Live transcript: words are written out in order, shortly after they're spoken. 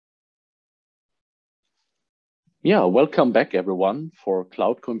Yeah, welcome back everyone for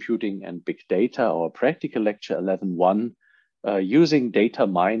Cloud Computing and Big Data, our practical lecture 11.1, using data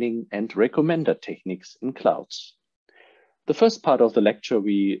mining and recommender techniques in clouds. The first part of the lecture,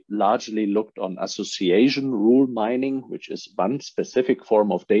 we largely looked on association rule mining, which is one specific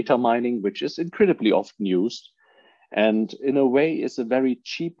form of data mining, which is incredibly often used. And in a way is a very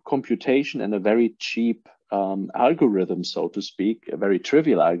cheap computation and a very cheap algorithm, so to speak, a very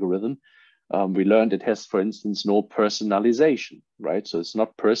trivial algorithm. We learned it has, for instance, no personalization, right? So it's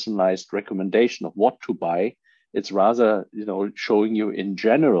not personalized recommendation of what to buy. It's rather, showing you in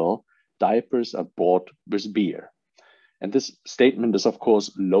general, diapers are bought with beer. And this statement is, of course,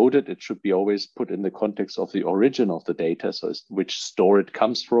 loaded. It should be always put in the context of the origin of the data. So it's which store it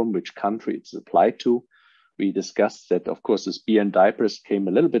comes from, which country it's applied to. We discussed that, of course, this beer and diapers came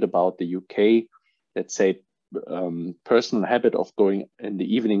a little bit about the UK, let's say, personal habit of going in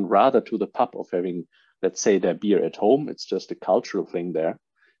the evening rather to the pub of having, let's say, their beer at home. It's just a cultural thing there.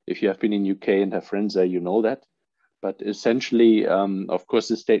 If you have been in UK and have friends there, you know that. But essentially, of course,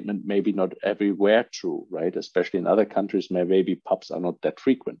 this statement may be not everywhere true, right? Especially in other countries, maybe pubs are not that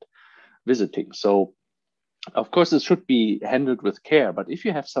frequent visiting. So, of course, it should be handled with care. But if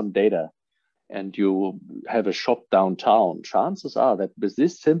you have some data and you have a shop downtown, chances are that with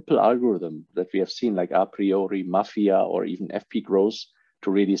this simple algorithm that we have seen, like a priori, Mafia, or even FP growth,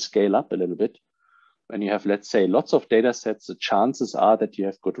 to really scale up a little bit, when you have, let's say, lots of data sets, the chances are that you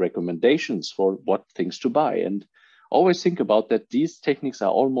have good recommendations for what things to buy. And always think about that these techniques are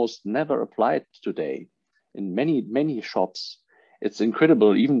almost never applied today in many shops. It's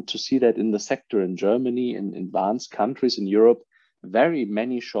incredible even to see that in the sector in Germany, in advanced countries in Europe, very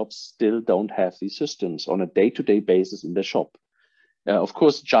many shops still don't have these systems on a day-to-day basis in the shop. Of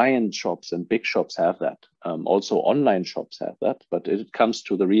course, giant shops and big shops have that. Also, online shops have that. But it comes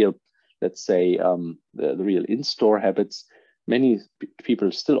to the real, let's say, the real in-store habits, many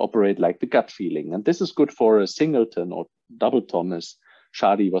people still operate like the gut feeling. And this is good for a singleton or doubleton, as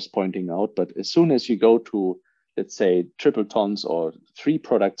Shadi was pointing out. But as soon as you go to, let's say, tripletons or three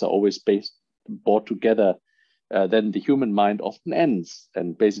products are always bought together, then the human mind often ends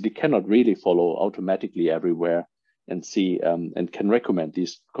and basically cannot really follow automatically everywhere and see and can recommend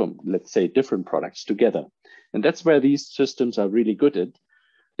these, let's say, different products together. And that's where these systems are really good at.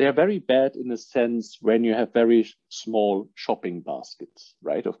 They are very bad in a sense when you have very small shopping baskets,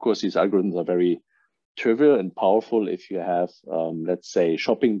 right? Of course, these algorithms are very trivial and powerful if you have, let's say,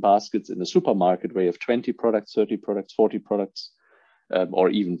 shopping baskets in a supermarket where you have 20 products, 30 products, 40 products, or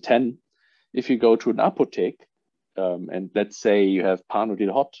even 10. If you go to an apotheke, and let's say you have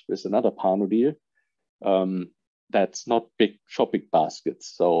Panodil Hot with another Panodil, that's not big shopping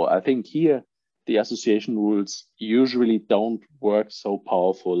baskets. So I think here the association rules usually don't work so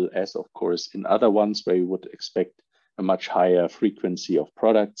powerful as, of course, in other ones where you would expect a much higher frequency of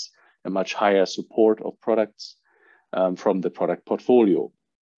products, a much higher support of products from the product portfolio.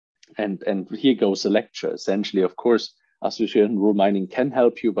 And here goes the lecture. Essentially, of course, association rule mining can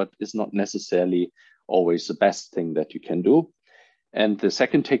help you, but is not necessarily always the best thing that you can do. And the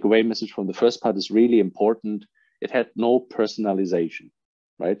second takeaway message from the first part is really important. It had no personalization,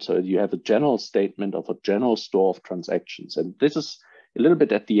 right? So you have a general statement of a general store of transactions. And this is a little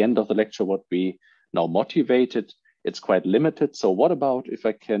bit at the end of the lecture what we now motivated. It's quite limited. So what about if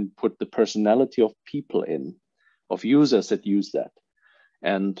I can put the personality of people in, of users that use that?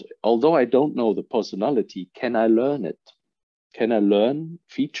 And although I don't know the personality, can I learn it? Can I learn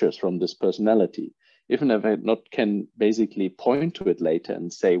features from this personality? Even if I not can basically point to it later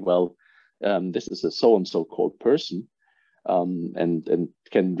and say, well, this is a so-and-so called person, and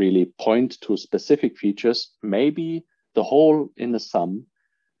can really point to specific features, maybe the whole in a sum,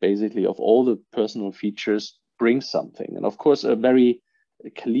 basically, of all the personal features brings something. And of course, a very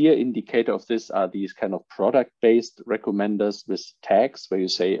clear indicator of this are these kind of product-based recommenders with tags, where you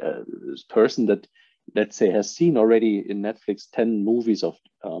say a person that, let's say, has seen already in Netflix 10 movies of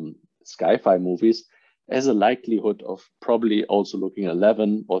sci-fi movies, has a likelihood of probably also looking at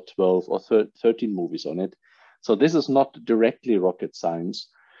 11 or 12 or 13 movies on it. So this is not directly rocket science,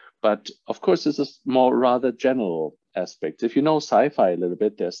 but of course, this is more rather general aspects. If you know sci-fi a little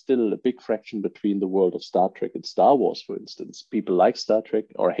bit, there's still a big fraction between the world of Star Trek and Star Wars, for instance. People like Star Trek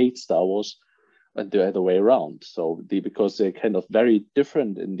or hate Star Wars, and the other way around. So because they're kind of very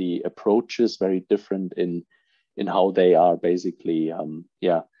different in the approaches, very different in how they are basically,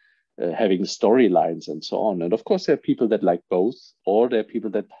 having storylines and so on. And of course, there are people that like both, or there are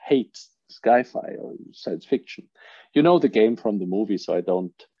people that hate sci-fi or science fiction. You know the game from the movie, so I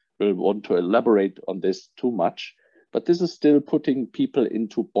don't really want to elaborate on this too much. but this is still putting people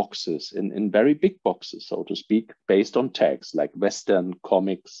into boxes, in very big boxes, so to speak, based on tags like Western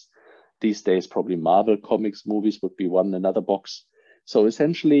comics. These days, probably Marvel comics movies would be another box. So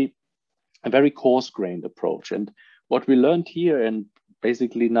essentially a very coarse-grained approach. And what we learned here and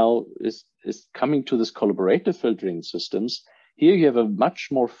basically now is coming to this collaborative filtering systems. Here you have a much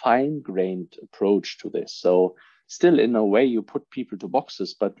more fine-grained approach to this. So still in a way you put people to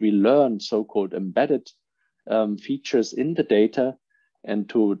boxes, but we learn so-called embedded features in the data and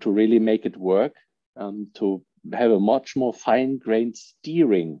to really make it work, to have a much more fine-grained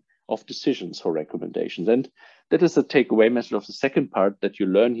steering of decisions for recommendations. And that is the takeaway message of the second part that you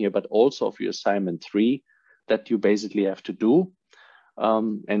learn here, but also of your assignment 3 that you basically have to do.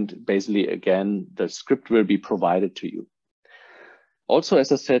 And basically, again, the script will be provided to you. Also,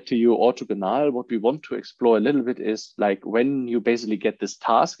 as I said to you, orthogonal, what we want to explore a little bit is like when you basically get this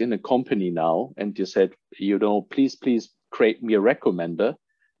task in a company now, and you said, you know, please create me a recommender.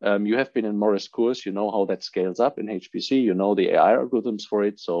 You have been in Morris course, you know how that scales up in HPC, you know the AI algorithms for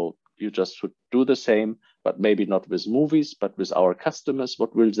it. So you just should do the same, but maybe not with movies, but with our customers.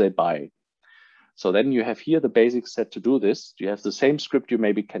 What will they buy? So then you have here the basics set to do this. You have the same script you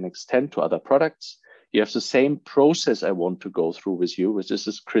maybe can extend to other products. You have the same process I want to go through with you, which is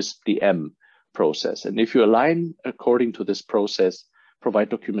this CRISP-DM process. And if you align according to this process, provide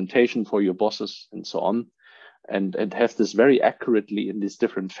documentation for your bosses and so on, and have this very accurately in these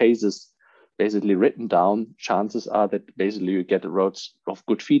different phases basically written down, chances are that basically you get a lot of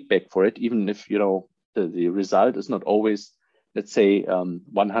good feedback for it, even if, you know, the result is not always, let's say,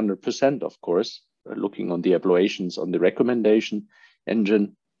 100%, of course, looking on the evaluations on the recommendation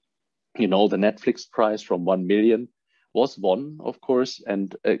engine. You know, the Netflix price from 1 million was one, of course,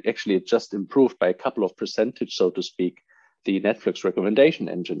 and actually it just improved by a couple of percentage, so to speak. The Netflix recommendation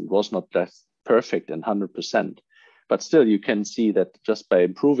engine was not that perfect and 100%, but still you can see that just by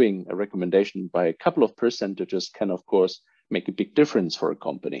improving a recommendation by a couple of percentages can, of course, make a big difference for a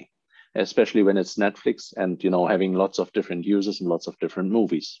company, especially when it's Netflix and, you know, having lots of different users and lots of different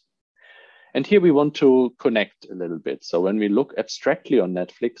movies. And here we want to connect a little bit. So when we look abstractly on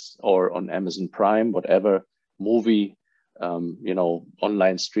Netflix or on Amazon Prime, whatever movie, you know,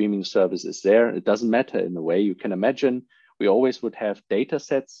 online streaming service is there, it doesn't matter in a way. You can imagine we always would have data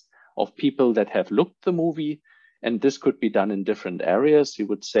sets of people that have looked the movie, and this could be done in different areas. You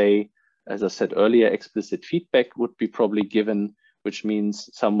would say, as I said earlier, explicit feedback would be probably given, which means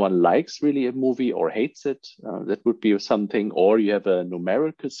someone likes really a movie or hates it. That would be something, or you have a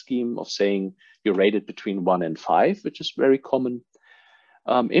numerical scheme of saying you rate it between 1 and 5, which is very common.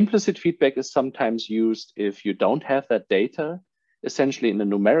 Implicit feedback is sometimes used if you don't have that data, essentially in a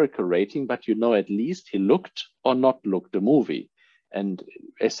numerical rating, but you know at least he looked or not looked the movie. And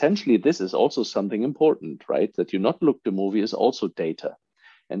essentially this is also something important, right? That you not look the movie is also data.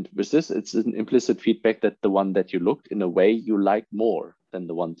 And with this, it's an implicit feedback that the one that you looked in a way you like more than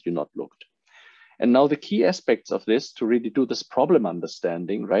the ones you not looked. And now the key aspects of this to really do this problem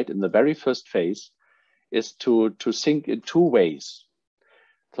understanding, right, in the very first phase is to think in 2 ways.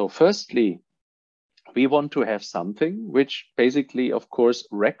 So firstly, we want to have something which basically, of course,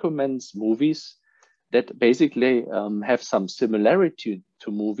 recommends movies that basically have some similarity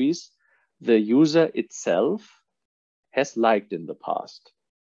to movies the user itself has liked in the past.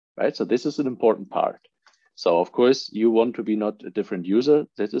 Right? So this is an important part. So of course, you want to be not a different user.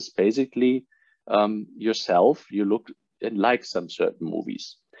 That is basically yourself. You look and like some certain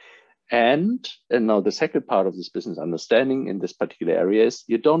movies. And now the second part of this business understanding in this particular area is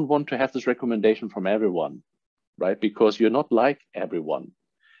you don't want to have this recommendation from everyone, right? Because you're not like everyone.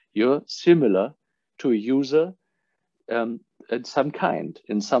 You're similar to a user in some kind,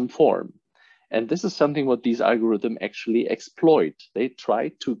 in some form. And this is something what these algorithms actually exploit. They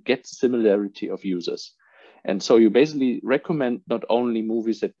try to get similarity of users. And so you basically recommend not only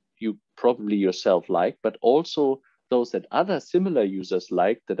movies that you probably yourself like, but also those that other similar users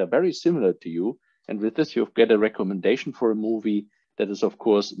like that are very similar to you. And with this, you get a recommendation for a movie that is, of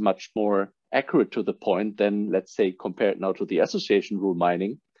course, much more accurate to the point than, let's say, compared now to the association rule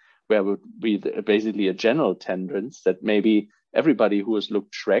mining, where would be basically a general tendency that maybe everybody who has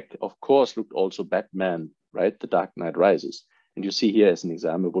looked Shrek, of course, looked also Batman, right? The Dark Knight Rises. And you see here as an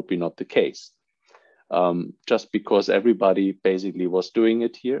example would be not the case. Just because everybody basically was doing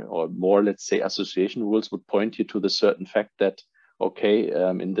it here, or more, let's say, association rules would point you to the certain fact that, okay,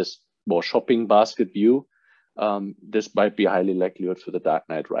 in this more shopping basket view, this might be highly likelihood for the Dark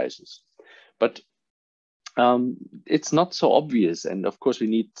Knight Rises. But it's not so obvious. And of course, we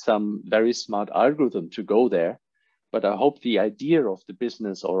need some very smart algorithm to go there But I hope the idea of the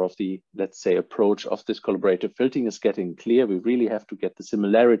business or of the, let's say, approach of this collaborative filtering is getting clear. We really have to get the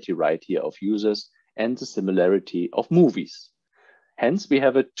similarity right here of users and the similarity of movies. Hence, we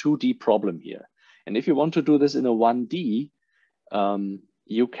have a 2D problem here. And if you want to do this in a 1D,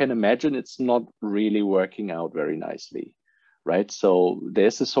 you can imagine it's not really working out very nicely, right? So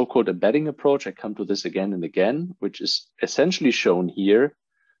there's the so-called embedding approach. I come to this again and again, which is essentially shown here.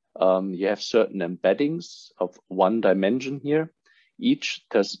 You have certain embeddings of one dimension here. Each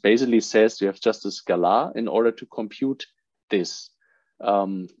basically says you have just a scalar in order to compute this,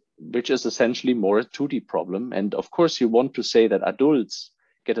 which is essentially more a 2D problem. And of course, you want to say that adults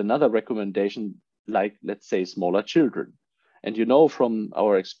get another recommendation, like, let's say, smaller children. And you know from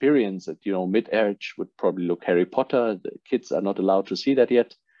our experience that, you know, mid-age would probably look Harry Potter. The kids are not allowed to see that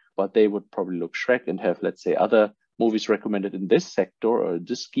yet, but they would probably look Shrek and have, let's say, other movies recommended in this sector or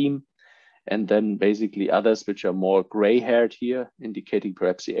this scheme. And then basically others which are more gray-haired here, indicating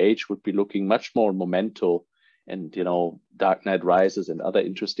perhaps the age, would be looking much more Memento and, you know, Dark Knight Rises and other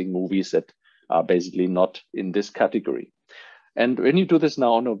interesting movies that are basically not in this category. And when you do this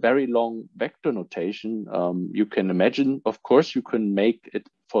now on a very long vector notation, you can imagine, of course, you can make it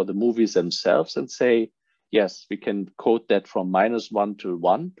for the movies themselves and say, yes, we can code that from -1 to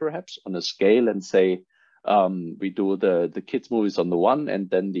 1, perhaps, on a scale, and say, we do the kids movies on the one and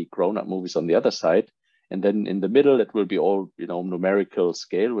then the grown-up movies on the other side. And then in the middle, it will be all, you know, numerical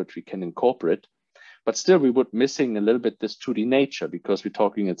scale, which we can incorporate. But still, we would missing a little bit this 2D nature, because we're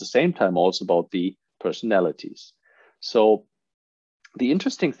talking at the same time also about the personalities. So the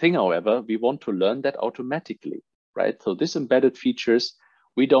interesting thing, however, we want to learn that automatically, right? So this embedded features,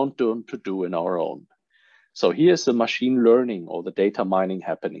 we don't to do in our own. So here's the machine learning or the data mining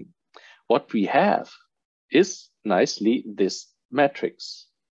happening. What we have is nicely this matrix,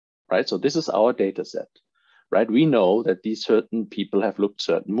 right? So this is our data set, right? We know that these certain people have looked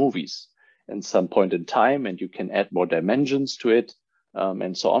certain movies at some point in time, and you can add more dimensions to it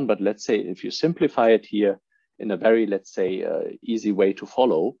and so on. But let's say if you simplify it here in a very, let's say, easy way to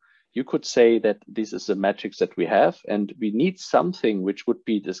follow, you could say that this is a matrix that we have, and we need something which would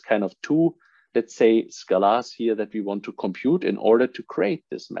be this kind of two, let's say, scalars here that we want to compute in order to create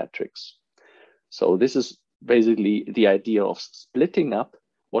this matrix. So this is basically the idea of splitting up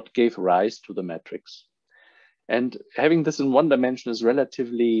what gave rise to the matrix. And having this in one dimension is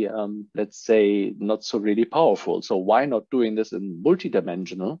relatively, let's say, not so really powerful. So why not doing this in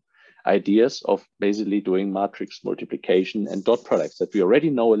multidimensional ideas of basically doing matrix multiplication and dot products that we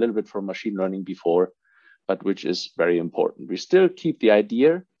already know a little bit from machine learning before, but which is very important. We still keep the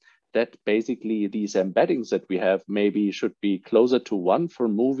idea that basically these embeddings that we have maybe should be closer to 1 for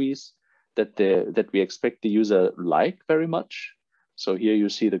movies that we expect the user like very much. So here you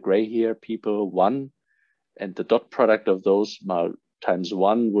see the gray here, people 1, and the dot product of those times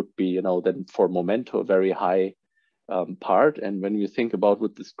 1 would be, you know, then for Memento a very high part. And when you think about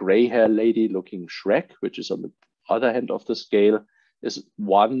with this gray hair lady looking Shrek, which is on the other hand of the scale, is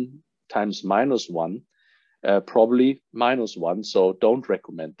 1 times -1, probably -1. So don't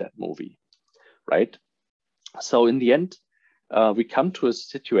recommend that movie, right? So in the end, we come to a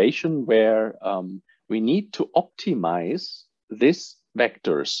situation where we need to optimize these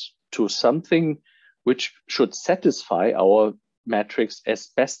vectors to something which should satisfy our matrix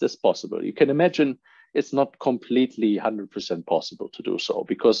as best as possible. You can imagine it's not completely 100% possible to do so,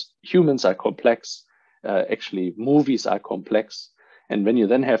 because humans are complex. Actually, movies are complex. And when you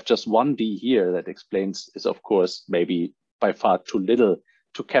then have just 1D here, that explains is, of course, maybe by far too little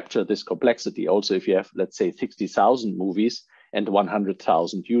to capture this complexity. Also, if you have, let's say, 60,000 movies and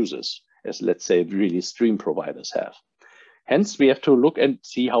 100,000 users, as let's say really stream providers have. Hence, we have to look and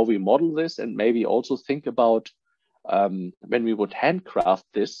see how we model this, and maybe also think about when we would handcraft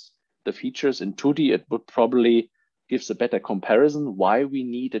this, the features in 2D, it would probably gives a better comparison why we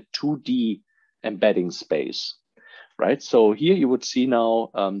need a 2D embedding space, right? So here you would see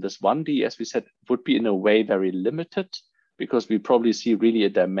now this 1D, as we said, would be in a way very limited, because we probably see really a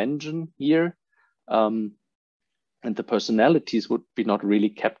dimension here. And the personalities would be not really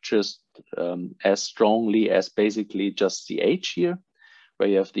captured as strongly as basically just the age here, where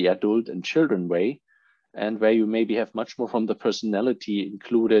you have the adult and children way, and where you maybe have much more from the personality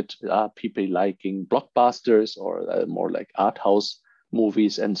included, people liking blockbusters or more like art house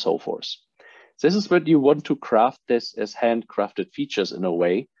movies and so forth. This is what you want to craft this as handcrafted features in a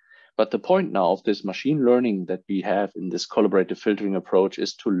way. But the point now of this machine learning that we have in this collaborative filtering approach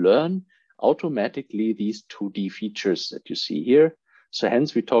is to learn automatically these 2D features that you see here. So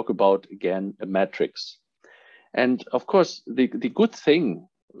hence we talk about, again, a matrix. And of course, the good thing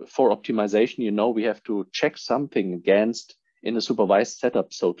for optimization, you know, we have to check something against, in a supervised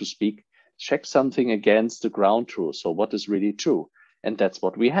setup, so to speak, check something against the ground truth. So what is really true? And that's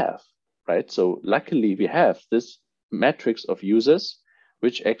what we have, right? So luckily we have this matrix of users,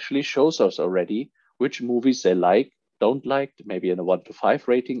 which actually shows us already which movies they like, don't like, maybe in a 1 to 5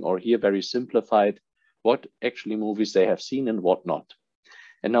 rating, or here very simplified, what actually movies they have seen and what not.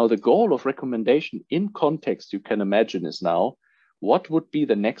 And now the goal of recommendation in context, you can imagine, is now, what would be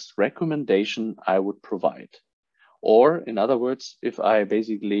the next recommendation I would provide? Or in other words, if I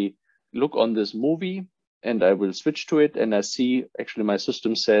basically look on this movie and I will switch to it and I see actually my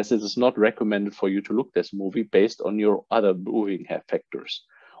system says it is not recommended for you to look this movie based on your other moving factors.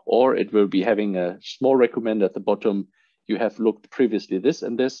 Or it will be having a small recommend at the bottom. You have looked previously this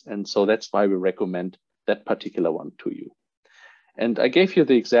and this, and so that's why we recommend that particular one to you. And I gave you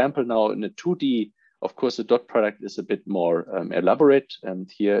the example now in a 2D. Of course, the dot product is a bit more elaborate. And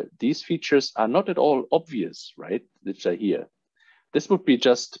here, these features are not at all obvious, right, which are here. This would be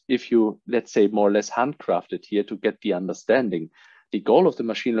just if you, let's say, more or less handcrafted here to get the understanding. The goal of the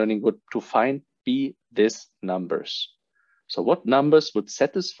machine learning would to find be these numbers. So what numbers would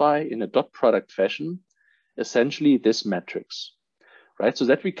satisfy in a dot product fashion, essentially this matrix, right? So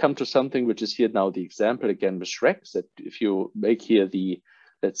that we come to something which is here now the example again with Shrek, that if you make here the,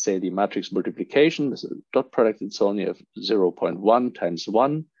 let's say the matrix multiplication, this is a dot product, it's only of 0.1 times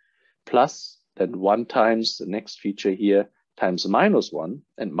 1 plus then 1 times the next feature here times -1,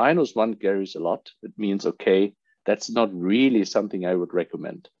 and -1 carries a lot. It means, okay, that's not really something I would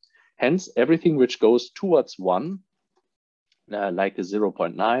recommend. Hence, everything which goes towards 1, like a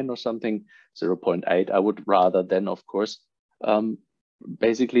 0.9 or something, 0.8, I would rather then, of course,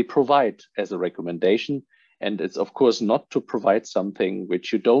 basically provide as a recommendation. And it's, of course, not to provide something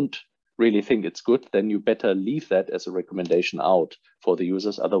which you don't really think it's good, then you better leave that as a recommendation out for the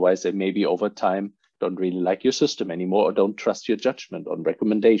users. Otherwise, they maybe over time don't really like your system anymore or don't trust your judgment on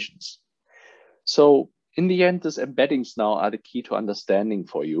recommendations. So in the end, these embeddings now are the key to understanding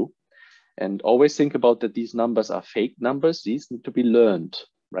for you. And always think about that these numbers are fake numbers. These need to be learned,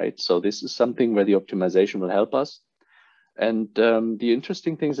 right? So this is something where the optimization will help us. And the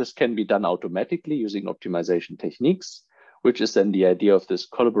interesting thing is this can be done automatically using optimization techniques, which is then the idea of this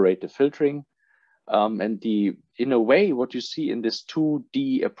collaborative filtering. And in a way, what you see in this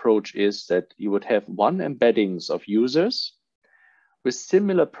 2D approach is that you would have one embeddings of users with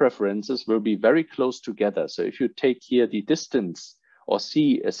similar preferences will be very close together. So if you take here the distance or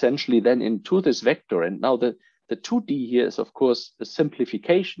see essentially then into this vector, and now the 2D here is, of course, a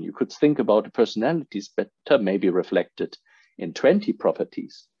simplification. You could think about the personalities better maybe reflected in 20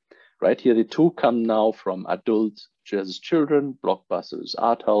 properties, right? Here, the 2 come now from adult versus children, blockbusters,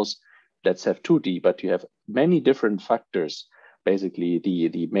 art house. Let's have 2D, but you have many different factors. Basically,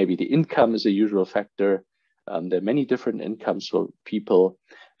 maybe the income is a usual factor. There are many different incomes for people.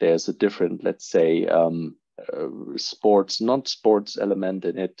 There's a different, let's say, sports, non-sports element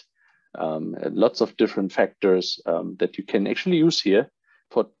in it. Lots of different factors that you can actually use here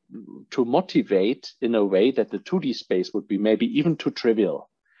to motivate in a way that the 2D space would be maybe even too trivial,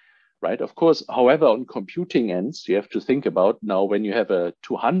 right? Of course, however, on computing ends, you have to think about now when you have a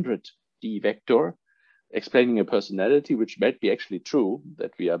 200D vector explaining a personality, which might be actually true,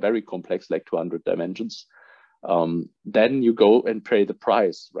 that we are very complex, like 200 dimensions, then you go and pay the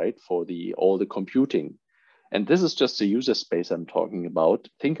price, right, for all the computing. And this is just the user space I'm talking about.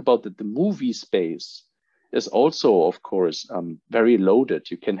 Think about that the movie space is also, of course, very loaded.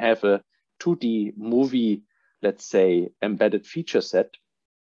 You can have a 2D movie, let's say, embedded feature set,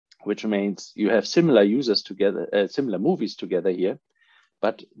 which means you have similar users together, similar movies together here.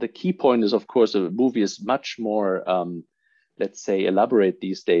 But the key point is, of course, a movie is much more, let's say, elaborate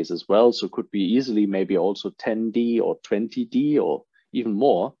these days as well. So it could be easily maybe also 10D or 20D or even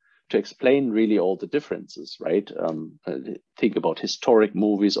more, to explain really all the differences, right? Think about historic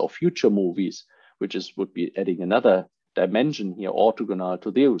movies or future movies, which would be adding another dimension here, orthogonal to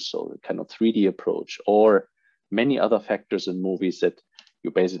those, so a kind of 3D approach, or many other factors in movies that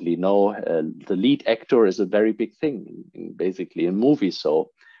you basically know. The lead actor is a very big thing basically in movies.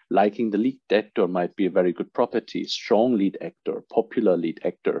 So liking the lead actor might be a very good property, strong lead actor, popular lead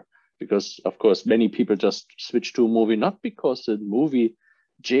actor, because of course, many people just switch to a movie, not because the movie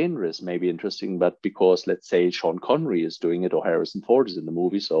genre is maybe interesting, but because, let's say, Sean Connery is doing it or Harrison Ford is in the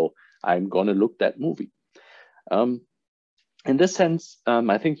movie, so I'm going to look that movie. In this sense,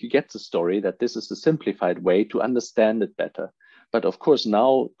 I think you get the story that this is a simplified way to understand it better. But of course,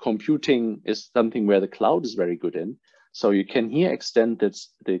 now computing is something where the cloud is very good in. So you can here extend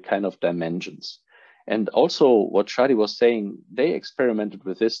the kind of dimensions. And also what Shadi was saying, they experimented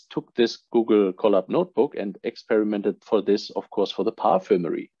with this, took this Google Colab notebook and experimented for this, of course, for the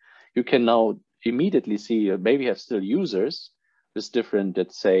parfumery. You can now immediately see, maybe have still users with different,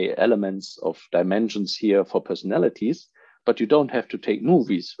 let's say, elements of dimensions here for personalities, but you don't have to take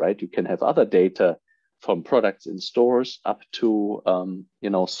movies, right? You can have other data from products in stores up to,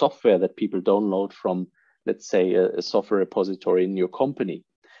 software that people download from, let's say, a software repository in your company.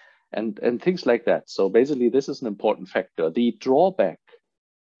 And things like that. So basically, this is an important factor. The drawback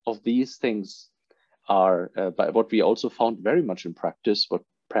of these things are, but what we also found very much in practice, what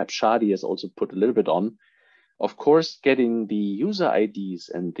perhaps Shadi has also put a little bit on, of course, getting the user IDs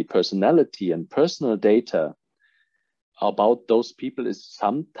and the personality and personal data about those people is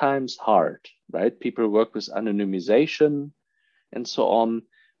sometimes hard, right? People work with anonymization and so on.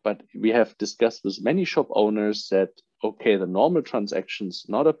 But we have discussed with many shop owners that, okay, the normal transactions,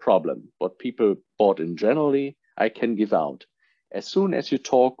 not a problem. What people bought in generally, I can give out. As soon as you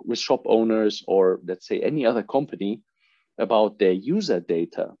talk with shop owners or let's say any other company about their user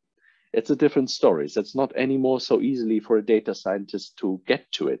data, it's a different story. So it's not anymore so easily for a data scientist to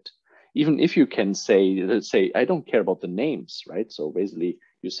get to it. Even if you can say, let's say, I don't care about the names, right? So basically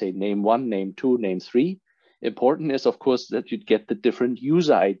you say name 1, name 2, name 3. Important is, of course, that you get the different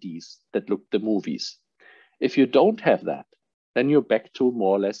user IDs that look the movies. If you don't have that, then you're back to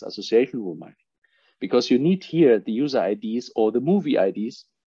more or less association rule mining, because you need here the user IDs or the movie IDs,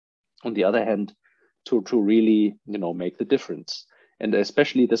 on the other hand, to really make the difference, and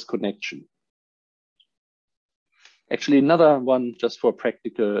especially this connection. Actually, another one just for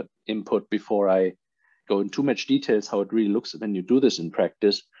practical input before I go in too much details how it really looks when you do this in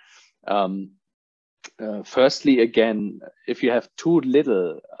practice. Firstly, again, if you have too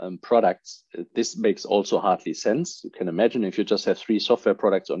little products, this makes also hardly sense. You can imagine if you just have 3 software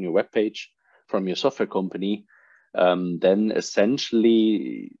products on your web page from your software company, then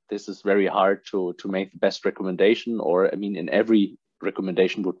essentially this is very hard to make the best recommendation. Or I mean, in every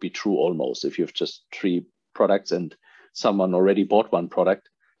recommendation would be true almost. If you have just 3 products and someone already bought one product,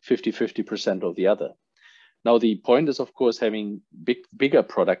 50% of the other. Now the point is, of course, having bigger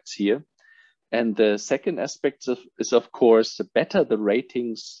products here. And the second aspect is, of course, the better the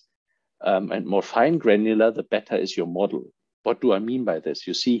ratings and more fine granular, the better is your model. What do I mean by this?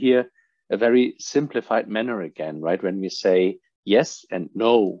 You see here a very simplified manner again, right? When we say yes and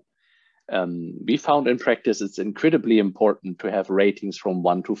no, we found in practice it's incredibly important to have ratings from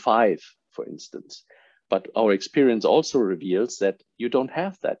 1 to 5, for instance. But our experience also reveals that you don't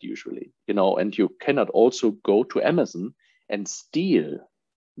have that usually, and you cannot also go to Amazon and steal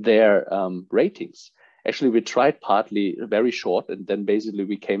their ratings. Actually, we tried partly very short, and then basically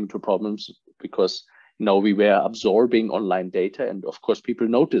we came to problems because we were absorbing online data, and of course people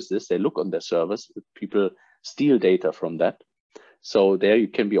notice this. They look on their servers, people steal data from that. So there you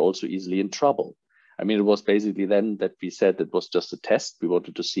can be also easily in trouble. I mean, it was basically then that we said it was just a test we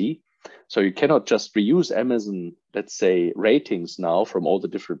wanted to see. So you cannot just reuse Amazon, let's say, ratings now from all the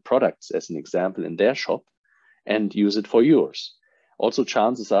different products as an example in their shop and use it for yours. Also,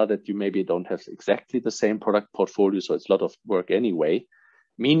 chances are that you maybe don't have exactly the same product portfolio, so it's a lot of work anyway,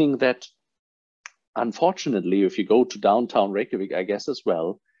 meaning that, unfortunately, if you go to downtown Reykjavik, I guess as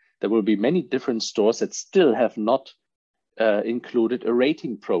well, there will be many different stores that still have not included a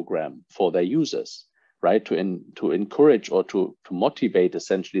rating program for their users, right? To encourage or to motivate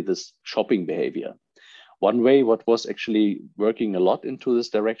essentially this shopping behavior. One way what was actually working a lot into this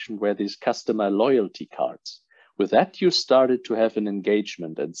direction were these customer loyalty cards. With that, you started to have an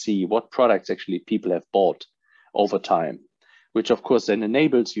engagement and see what products actually people have bought over time, which of course then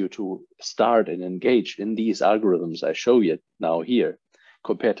enables you to start and engage in these algorithms I show you now here,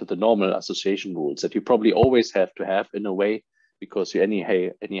 compared to the normal association rules that you probably always have to have in a way, because you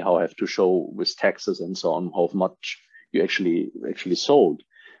anyhow have to show with taxes and so on how much you actually sold.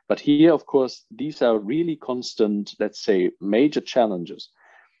 But here, of course, these are really constant, let's say, major challenges.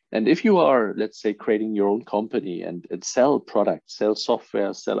 And if you are, let's say, creating your own company and sell products, sell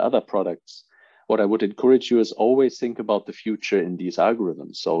software, sell other products, what I would encourage you is always think about the future in these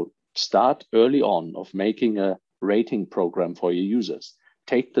algorithms. So start early on of making a rating program for your users.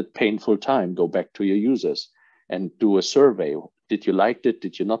 Take the painful time, go back to your users and do a survey. Did you like it?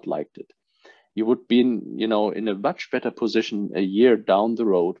 Did you not like it? You would be in a much better position a year down the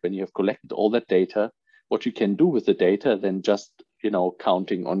road when you have collected all that data, what you can do with the data than just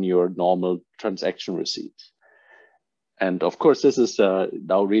counting on your normal transaction receipts. And of course, this is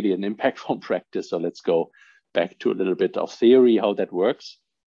now really an impact from practice. So let's go back to a little bit of theory, how that works,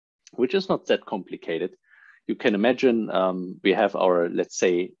 which is not that complicated. you can imagine we have our, let's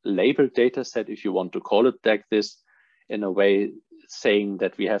say, labeled data set, if you want to call it like this, in a way saying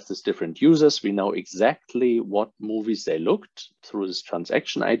that we have these different users. We know exactly what movies they looked through these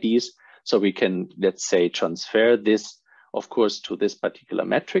transaction IDs. So we can, let's say, transfer this, of course, to this particular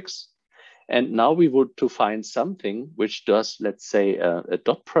matrix. And now we would to find something which does, let's say, a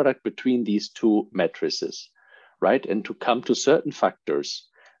dot product between these two matrices, right? And to come to certain factors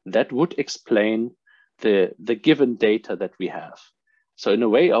that would explain the given data that we have. So in a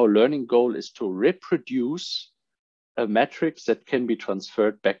way, our learning goal is to reproduce a matrix that can be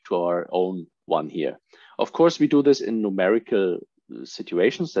transferred back to our own one here. Of course, we do this in numerical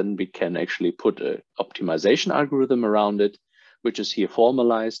situations, then we can actually put an optimization algorithm around it, which is here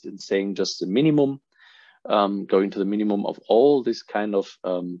formalized in saying just the minimum, going to the minimum of all this kind of,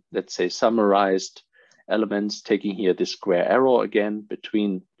 let's say, summarized elements, taking here the square arrow again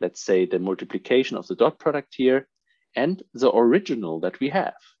between, let's say, the multiplication of the dot product here and the original that we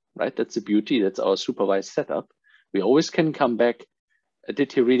have, right? That's the beauty, that's our supervised setup. We always can come back,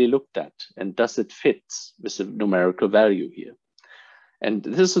 did he really look that? And does it fit with the numerical value here? And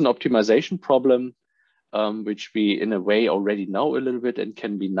this is an optimization problem, which we in a way already know a little bit and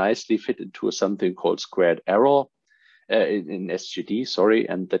can be nicely fit into something called squared error in SGD, sorry,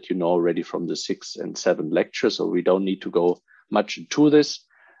 and that you know already from the 6 and 7 lectures, so we don't need to go much into this.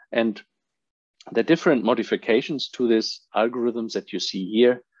 And the different modifications to these algorithms that you see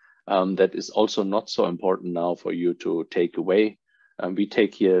here, that is also not so important now for you to take away. We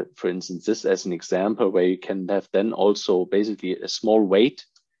take here, for instance, this as an example where you can have then also basically a small weight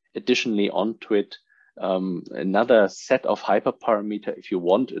additionally onto it, another set of hyperparameter if you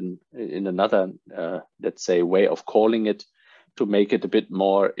want in another, let's say, way of calling it to make it a bit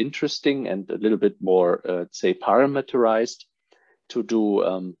more interesting and a little bit more, say, parameterized to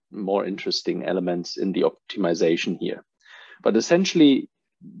do more interesting elements in the optimization here. But essentially,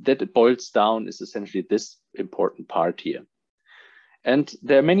 that it boils down is essentially this important part here. And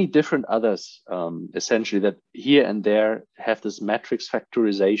there are many different others, essentially, that here and there have this matrix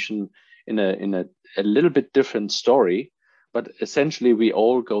factorization in a little bit different story, but essentially we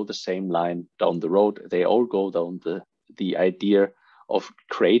all go the same line down the road. They all go down the idea of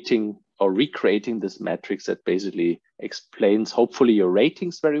creating or recreating this matrix that basically explains, hopefully, your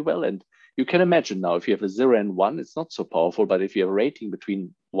ratings very well. And you can imagine now, if you have a 0 and 1, it's not so powerful, but if you have a rating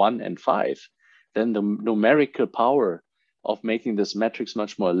between 1 and 5, then the numerical power of making this matrix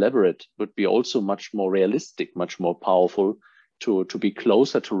much more elaborate would be also much more realistic, much more powerful to be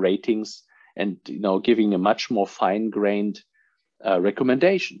closer to ratings and, you know, giving a much more fine-grained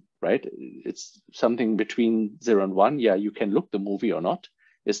recommendation, right? It's something between 0 and 1. Yeah, you can look the movie or not.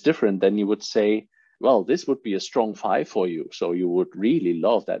 It's different than you would say, well, this would be a strong 5 for you, so you would really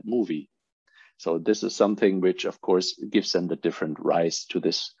love that movie. So this is something which, of course, gives them the different rise to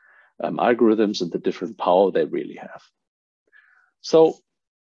this algorithms and the different power they really have. So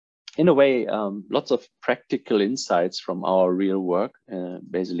in a way, lots of practical insights from our real work,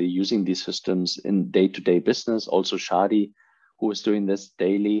 basically using these systems in day-to-day business. Also Shadi, who is doing this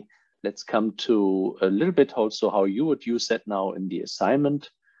daily. Let's come to a little bit also how you would use that now in the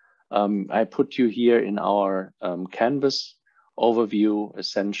assignment. I put you here in our Canvas overview,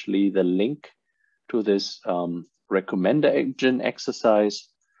 essentially the link to this recommender engine exercise,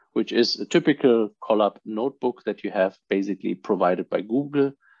 which is a typical Colab notebook that you have basically provided by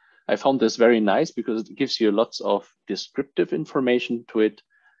Google. I found this very nice because it gives you lots of descriptive information to it.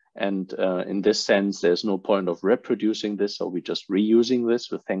 And in this sense, there's no point of reproducing this, so we're just reusing this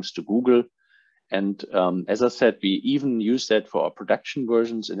with thanks to Google. And as I said, we even use that for our production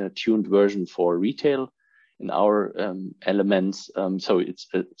versions in a tuned version for retail in our elements. So it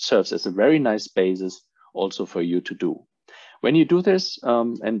serves as a very nice basis also for you to do. When you do this,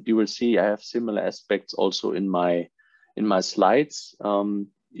 and you will see I have similar aspects also in my slides. When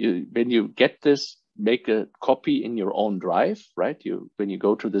you get this, make a copy in your own drive, right? When you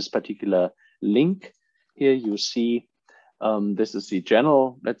go to this particular link here, you see this is the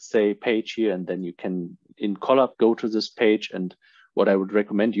general, let's say, page here, and then you can in Colab go to this page. And what I would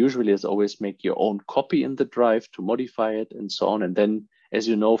recommend usually is always make your own copy in the drive to modify it and so on. And then, as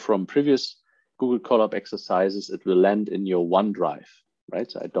you know from previous Google Colab exercises, it will land in your OneDrive,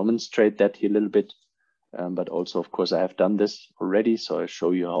 right? So I demonstrate that here a little bit, but also, of course, I have done this already. So I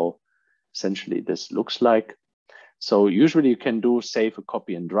show you how essentially this looks like. So usually you can do save a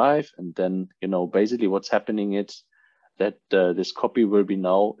copy in Drive, and then, you know, basically what's happening is that this copy will be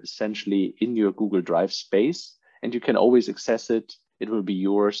now essentially in your Google Drive space, and you can always access it. It will be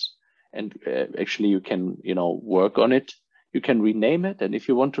yours, and actually you can, you know, work on it. You can rename it, and if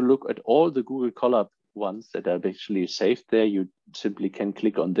you want to look at all the Google Colab ones that are actually saved there, you simply can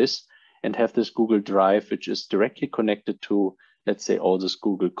click on this and have this Google Drive, which is directly connected to, let's say, all these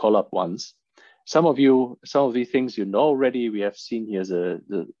Google Colab ones. Some of the things you know already. We have seen here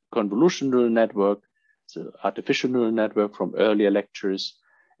the convolutional neural network, the artificial neural network from earlier lectures,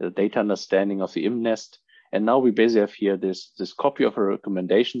 the data understanding of the IMNest. And now we basically have here this copy of a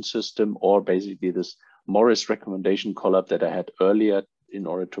recommendation system, or basically this Morris recommendation collab that I had earlier in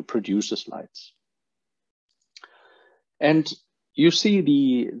order to produce the slides. And you see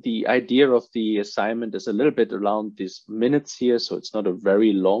the idea of the assignment is a little bit around these minutes here. So it's not a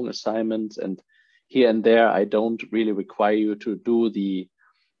very long assignment. And here and there, I don't really require you to do the,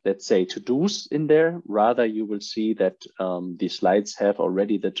 let's say, to-dos in there. Rather, you will see that the slides have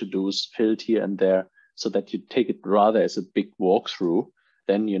already the to-dos filled here and there, so that you take it rather as a big walkthrough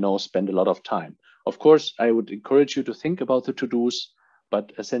than, you know, spend a lot of time. Of course, I would encourage you to think about the to-dos,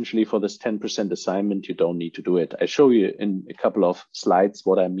 but essentially for this 10% assignment, you don't need to do it. I show you in a couple of slides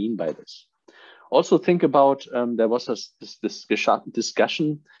what I mean by this. Also think about, there was this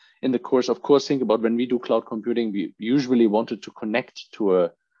discussion in the course. Of course, think about when we do cloud computing, we usually wanted to connect to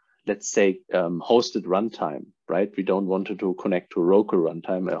a, let's say, hosted runtime, right? We don't want to connect to a local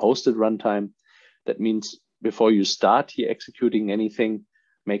runtime, a hosted runtime. That means before you start here executing anything,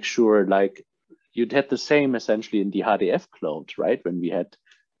 make sure like you'd had the same essentially in the HDF cloud, right? When we had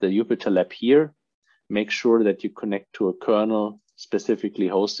the Jupyter Lab here, make sure that you connect to a kernel specifically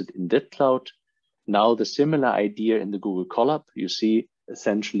hosted in that cloud. Now the similar idea in the Google Colab, you see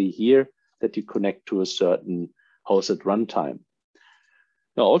essentially here that you connect to a certain hosted runtime.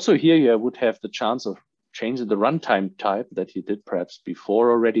 Now also here you would have the chance of changing the runtime type that you did perhaps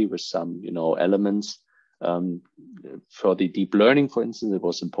before already with some, you know, elements. For the deep learning, for instance, it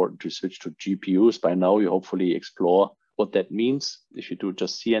was important to switch to GPUs. By now you hopefully explore what that means. If you do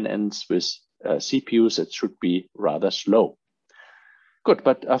just CNNs with CPUs, it should be rather slow. Good,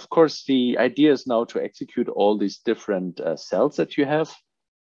 but of course the idea is now to execute all these different cells that you have.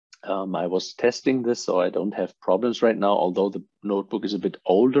 I was testing this, so I don't have problems right now, although the notebook is a bit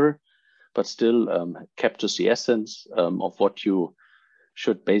older, but still captures the essence of what you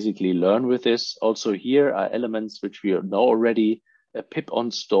should basically learn with this. Also here are elements which we know already. A pip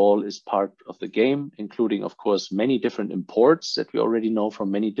install is part of the game, including, of course, many different imports that we already know from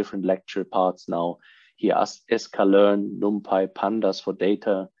many different lecture parts now. Here sklearn, NumPy, pandas for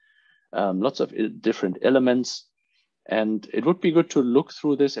data, lots of different elements. And it would be good to look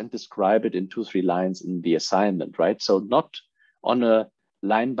through this and describe it in 2-3 lines in the assignment, right? So not on a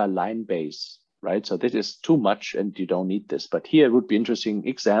line-by-line base, right? So this is too much and you don't need this. But here it would be interesting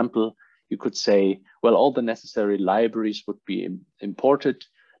example. You could say, well, all the necessary libraries would be imported,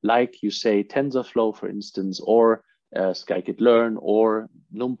 like you say TensorFlow, for instance, or scikit-learn or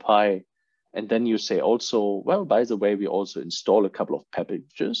NumPy. And then you say also, well, by the way, we also install a couple of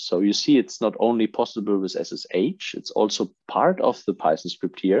packages. So you see it's not only possible with SSH, it's also part of the Python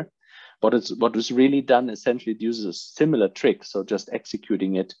script here. What is really done, essentially it uses a similar trick. So just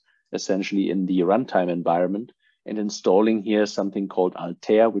executing it essentially in the runtime environment and installing here something called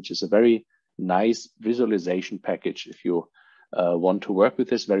Altair, which is a very nice visualization package. If you want to work with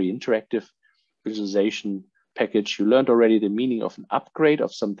this very interactive visualization package, you learned already the meaning of an upgrade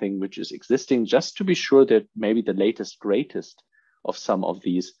of something which is existing, just to be sure that maybe the latest, greatest of some of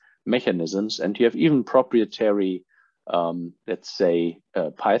these mechanisms. And you have even proprietary, let's say,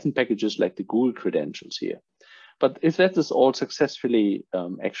 Python packages like the Google credentials here. But if that is all successfully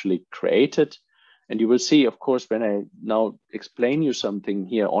actually created, and you will see, of course, when I now explain you something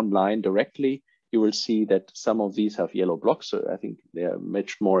here online directly, you will see that some of these have yellow blocks. So I think they are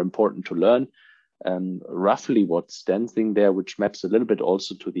much more important to learn. Roughly what stands in there, which maps a little bit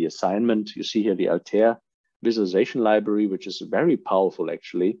also to the assignment. You see here the Altair visualization library, which is very powerful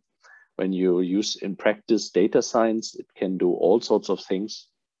actually. When you use in practice data science, it can do all sorts of things.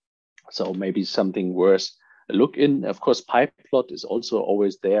 So maybe something worth a look in. Of course, PyPlot is also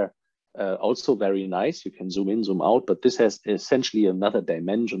always there. Also very nice. You can zoom in, zoom out, but this has essentially another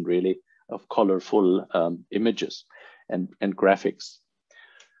dimension really of colorful images and graphics.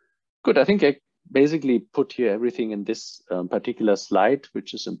 Good, I think I basically put here everything in this particular slide,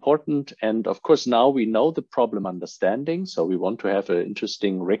 which is important. And of course, now we know the problem understanding. So we want to have an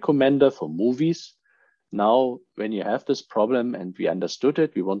interesting recommender for movies. Now, when you have this problem and we understood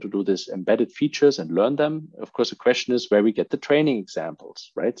it, we want to do this embedded features and learn them. Of course, the question is where we get the training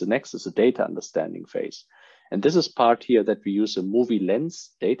examples, right? The next is the data understanding phase. And this is part here that we use a movie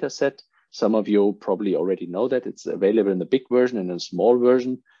lens data set. Some of you probably already know that it's available in the big version and in a small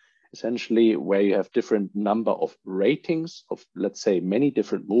version, essentially where you have different number of ratings of, let's say, many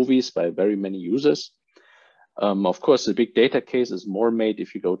different movies by very many users. Of course, the big data case is more made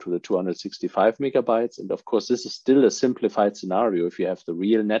if you go to the 265 megabytes. And of course, this is still a simplified scenario. If you have the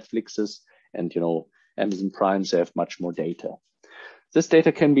real Netflixes and, Amazon Primes, they have much more data. This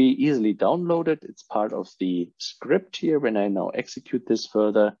data can be easily downloaded. It's part of the script here. When I now execute this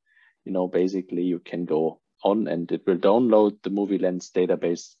further, basically you can go on and it will download the Movie Lens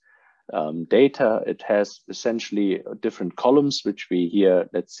database data. It has essentially different columns, which we here,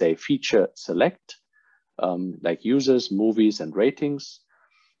 let's say, feature select, like users, movies, and ratings.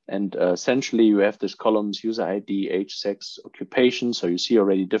 And essentially you have these columns: user ID, age, sex, occupation. So you see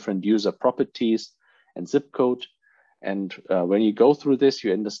already different user properties and zip code. And when you go through this,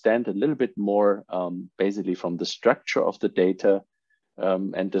 you understand a little bit more basically from the structure of the data,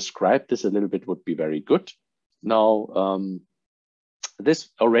 and describe this a little bit would be very good. Now, this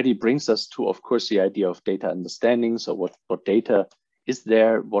already brings us to, of course, the idea of data understanding. So what data is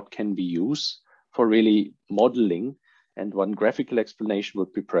there? What can we use for really modeling? And one graphical explanation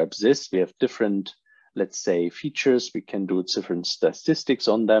would be perhaps this: we have different, let's say, features. We can do different statistics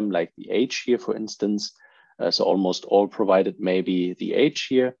on them, like the age here, for instance. So almost all provided maybe the age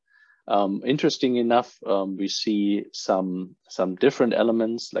here. Interesting enough, we see some different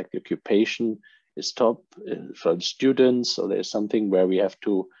elements, like the occupation is top from students. So there's something where we have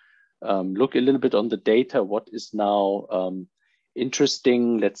to look a little bit on the data. What is now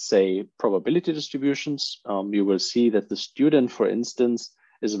interesting, let's say, probability distributions. You will see that the student, for instance,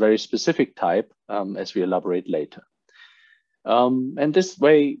 is a very specific type, as we elaborate later. And this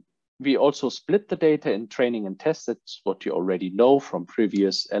way, we also split the data in training and test. That's what you already know from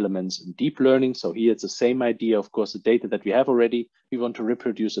previous elements in deep learning. So here it's the same idea. Of course, the data that we have already, we want to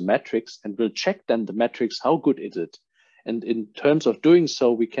reproduce a matrix, and we'll check then the matrix, how good is it? And in terms of doing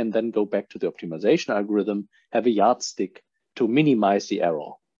so, we can then go back to the optimization algorithm, have a yardstick to minimize the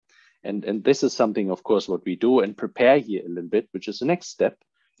error. And this is something, of course, what we do and prepare here a little bit, which is the next step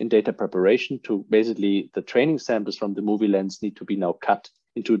in data preparation. To basically, the training samples from the Movie Lens need to be now cut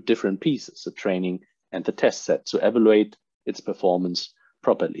into different pieces, the training and the test set, to evaluate its performance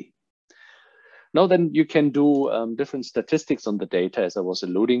properly. Now then you can do different statistics on the data, as I was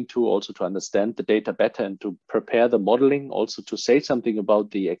alluding to, also to understand the data better and to prepare the modeling, also to say something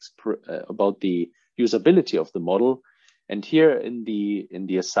about the usability of the model. And here in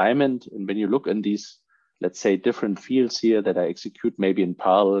the assignment, and when you look in these, let's say, different fields here that I execute maybe in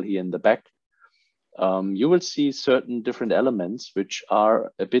parallel here in the back, you will see certain different elements which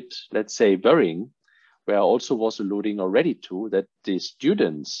are a bit, let's say, varying, where I also was alluding already to that the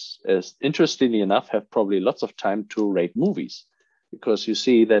students, as interestingly enough, have probably lots of time to rate movies, because you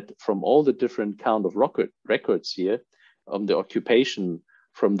see that from all the different count of records here, the occupation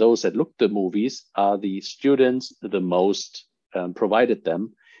from those that looked the movies are the students the most provided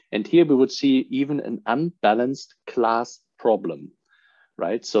them. And here we would see even an unbalanced class problem.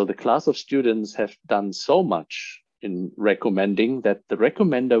 Right, so the class of students have done so much in recommending that the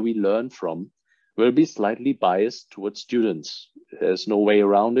recommender we learn from will be slightly biased towards students. There's no way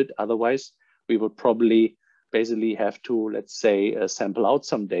around it. Otherwise, we would probably basically have to, let's say, sample out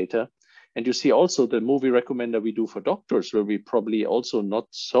some data. And you see also the movie recommender we do for doctors will be probably also not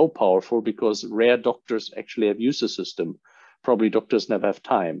so powerful, because rare doctors actually have used the system. Probably doctors never have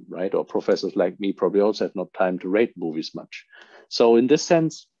time, right? Or professors like me probably also have not time to rate movies much. So in this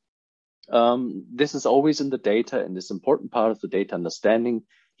sense, this is always in the data and this important part of the data understanding.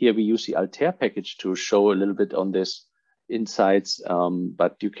 Here we use the Altair package to show a little bit on this insights,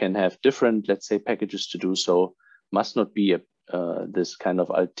 but you can have different, let's say, packages to do so. Must not be this kind of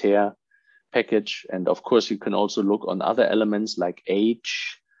Altair package. And of course, you can also look on other elements like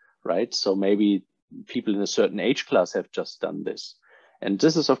age, right? So maybe people in a certain age class have just done this. And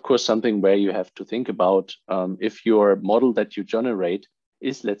this is, of course, something where you have to think about if your model that you generate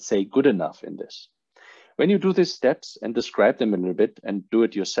is, let's say, good enough in this. When you do these steps and describe them a little bit and do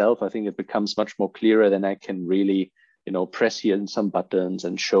it yourself, I think it becomes much more clearer than I can really, press here in some buttons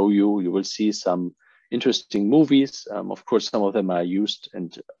and show you. You will see some interesting movies. Of course, some of them are used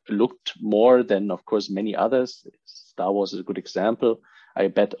and looked more than, of course, many others. Star Wars is a good example. I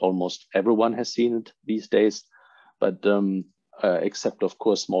bet almost everyone has seen it these days, but except, of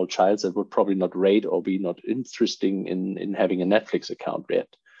course, small childs that would probably not rate or be not interesting in having a Netflix account yet.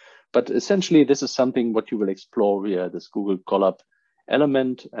 But essentially, this is something what you will explore via this Google Colab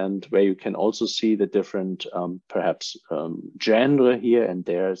element, and where you can also see the different, perhaps, genre here, and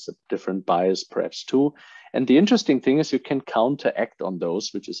there's a different bias perhaps too. And the interesting thing is you can counteract on those,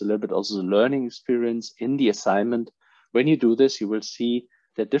 which is a little bit also the learning experience in the assignment. When you do this, you will see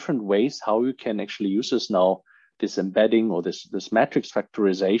the different ways how you can actually use this now, this embedding or this matrix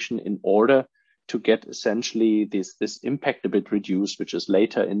factorization, in order to get essentially this impact a bit reduced, which is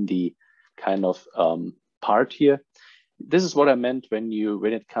later in the kind of part here. This is what I meant when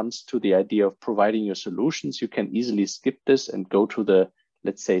it comes to the idea of providing your solutions. You can easily skip this and go to the,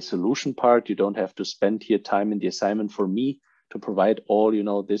 let's say, solution part. You don't have to spend here time in the assignment for me to provide all,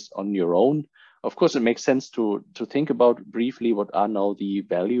 this on your own. Of course, it makes sense to think about briefly what are now the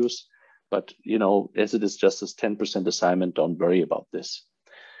values, but as it is just this 10% assignment, don't worry about this.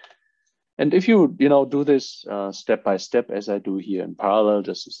 And if you do this step by step, as I do here in parallel,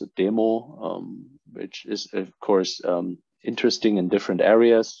 just as a demo, which is of course interesting in different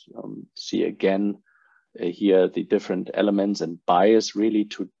areas. See again here the different elements and bias really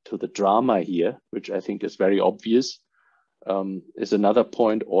to the drama here, which I think is very obvious, is another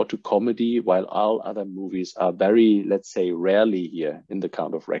point, or to comedy, while all other movies are very, let's say, rarely here in the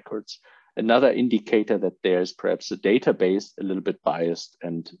count of records. Another indicator that there's perhaps a database a little bit biased,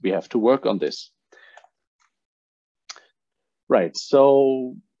 and we have to work on this. Right,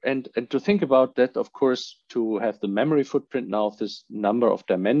 so, and to think about that, of course, to have the memory footprint now of this number of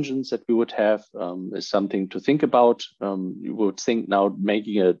dimensions that we would have is something to think about. You would think now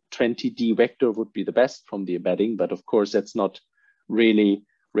making a 20D vector would be the best from the embedding, but of course, that's not really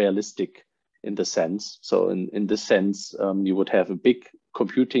realistic in the sense. So in this sense, you would have a big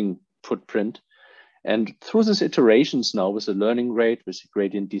computing footprint. And through these iterations now with the learning rate, with the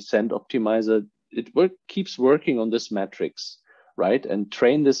gradient descent optimizer, it keeps working on this matrix, right? And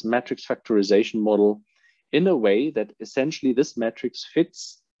train this matrix factorization model in a way that essentially this matrix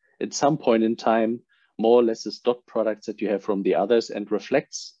fits at some point in time, more or less as dot products that you have from the others, and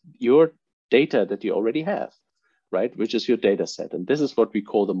reflects your data that you already have, right? Which is your data set. And this is what we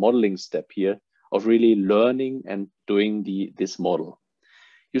call the modeling step here of really learning and doing this model.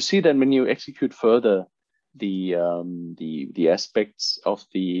 You see then when you execute further the aspects of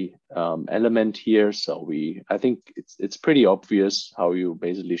the element here. So I think it's pretty obvious how you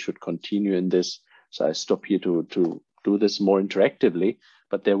basically should continue in this. So I stop here to do this more interactively,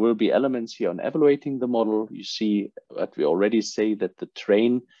 but there will be elements here on evaluating the model. You see that we already say that the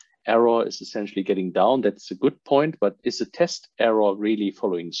train error is essentially getting down. That's a good point, but is the test error really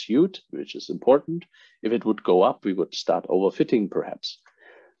following suit, which is important? If it would go up, we would start overfitting perhaps.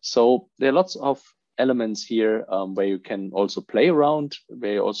 So there are lots of elements here where you can also play around,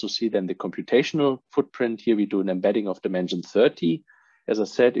 where you also see then the computational footprint. Here we do an embedding of dimension 30. As I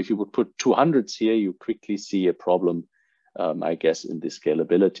said, if you would put 200s here, you quickly see a problem, I guess, in the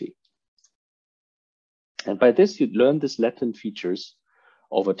scalability. And by this, you learn these latent features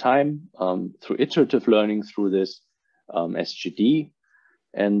over time through iterative learning through this SGD.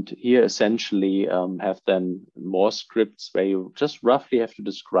 And here essentially have then more scripts where you just roughly have to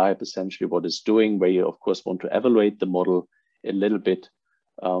describe essentially what it's doing, where you of course want to evaluate the model a little bit,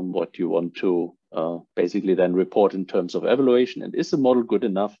 what you want to basically then report in terms of evaluation. And is the model good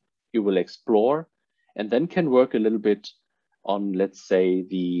enough? You will explore and then can work a little bit on, let's say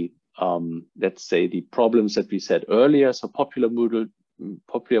the problems that we said earlier. So popular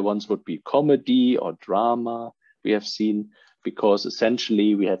ones would be comedy or drama. We have seen, because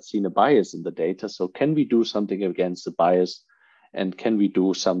essentially we had seen a bias in the data. So can we do something against the bias? And can we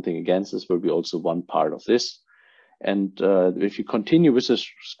do something against this will be also one part of this. And if you continue with this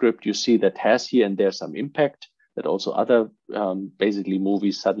script, you see that has here and there some impact, that also other basically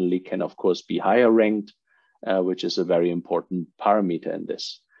movies suddenly can of course be higher ranked, which is a very important parameter in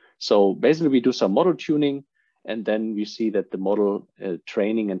this. So basically we do some model tuning, and then we see that the model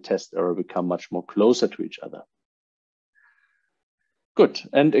training and test error become much more closer to each other. Good,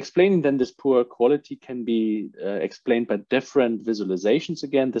 and explaining then this poor quality can be explained by different visualizations.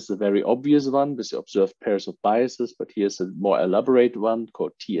 Again, this is a very obvious one with the observed pairs of biases, but here's a more elaborate one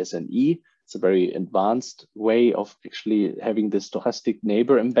called TSNE. It's a very advanced way of actually having this stochastic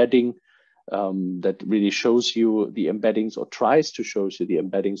neighbor embedding that really shows you the embeddings, or tries to show you the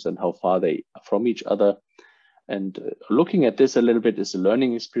embeddings and how far they are from each other. And looking at this a little bit is the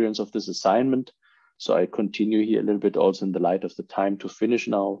learning experience of this assignment. So I continue here a little bit also in the light of the time to finish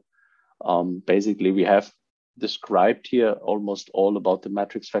now. Basically, we have described here almost all about the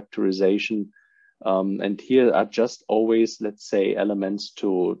matrix factorization. And here are just always, let's say, elements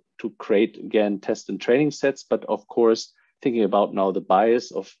to create, again, test and training sets. But of course, thinking about now the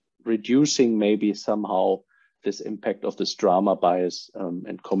bias of reducing maybe somehow this impact of this drama bias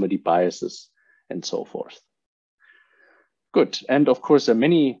and comedy biases and so forth. Good. And of course, there are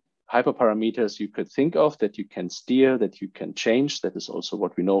many hyperparameters you could think of that you can steer, that you can change. That is also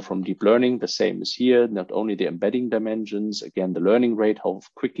what we know from deep learning. The same is here, not only the embedding dimensions, again, the learning rate, how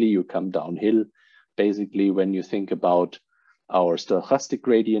quickly you come downhill, basically when you think about our stochastic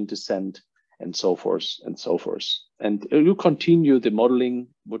gradient descent. and so forth and so forth. And you continue the modeling,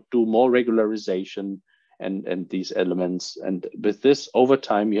 would do more regularization and these elements. And with this, over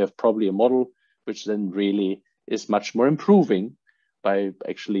time, you have probably a model which then really is much more improving by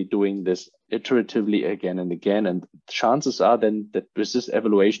actually doing this iteratively again and again. And chances are then that with this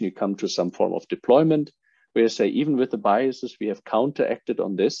evaluation, you come to some form of deployment where you say, even with the biases, we have counteracted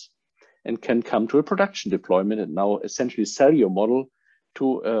on this and can come to a production deployment and now essentially sell your model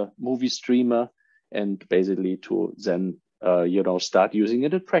to a movie streamer and basically to then start using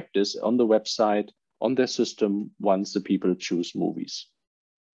it in practice on the website, on their system, once the people choose movies.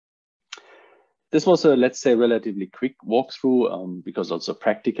 This was a, let's say, relatively quick walkthrough because also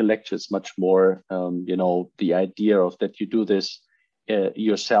practical lecture is much more, the idea of that you do this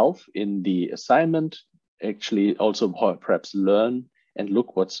yourself in the assignment, actually also perhaps learn and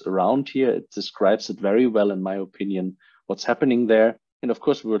look what's around here. It describes it very well, in my opinion, what's happening there. And of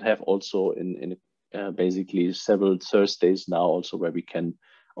course, we would have also in basically several Thursdays now also where we can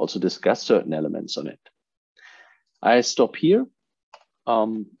also discuss certain elements on it. I stop here.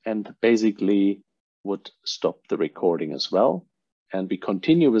 And basically would stop the recording as well. And we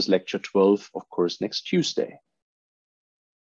continue with lecture 12, of course, next Tuesday.